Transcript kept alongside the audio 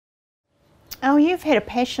Oh, you've had a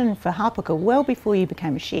passion for Hapuka well before you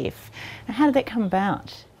became a chef. And how did that come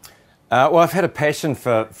about? Well, I've had a passion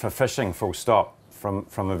for fishing, full stop,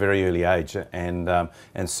 from a very early age, and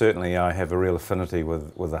certainly I have a real affinity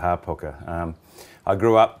with the Hapuka. I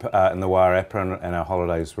grew up in the Wairarapa, and our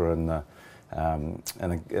holidays were in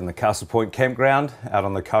the Castle Point campground out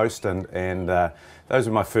on the coast, and those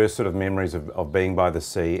were my first sort of memories of being by the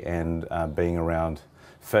sea and being around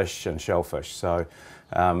fish and shellfish. So,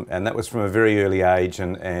 and that was from a very early age,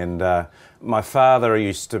 and my father he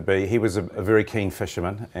was a very keen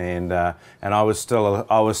fisherman, and I was still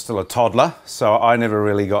a toddler, so I never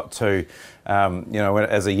really got to, you know,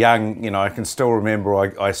 as a young, you know, I can still remember,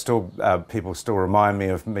 people still remind me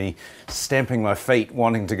of me stamping my feet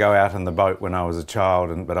wanting to go out in the boat when I was a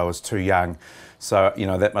child, but I was too young. So, you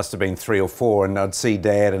know, that must have been 3 or 4, and I'd see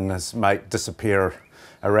Dad and his mate disappear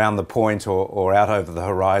around the point or out over the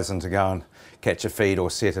horizon to go and catch a feed or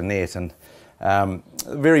set a net, and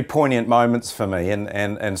very poignant moments for me,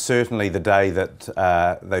 and certainly the day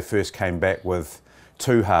that they first came back with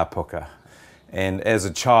 2 Hapuka. And as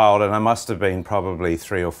a child, and I must have been probably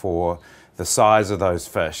 3 or 4, the size of those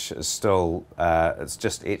fish is still, it's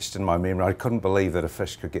just etched in my memory. I couldn't believe that a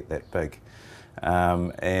fish could get that big.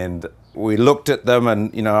 And we looked at them,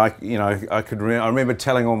 and I remember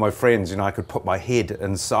telling all my friends, I could put my head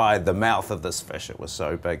inside the mouth of this fish. It was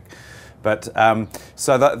so big. But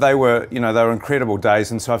so they were incredible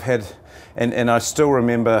days, and so I've had, and I still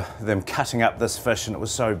remember them cutting up this fish, and it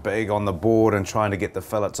was so big on the board, and trying to get the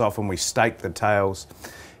fillets off, and we staked the tails.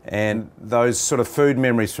 And those sort of food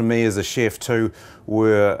memories for me as a chef too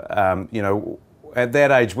were, at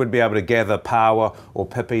that age we'd be able to gather paua or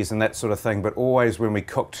pippies and that sort of thing, but always when we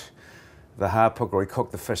cooked the Hapuka, or we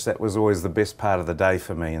cooked the fish, that was always the best part of the day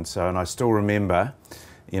for me. And I still remember,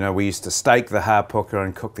 we used to steak the Hapuka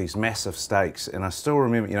and cook these massive steaks, and I still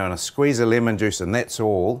remember, and a squeeze of lemon juice and that's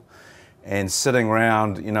all, and sitting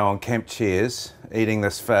around, on camp chairs, eating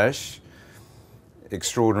this fish.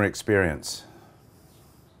 Extraordinary experience.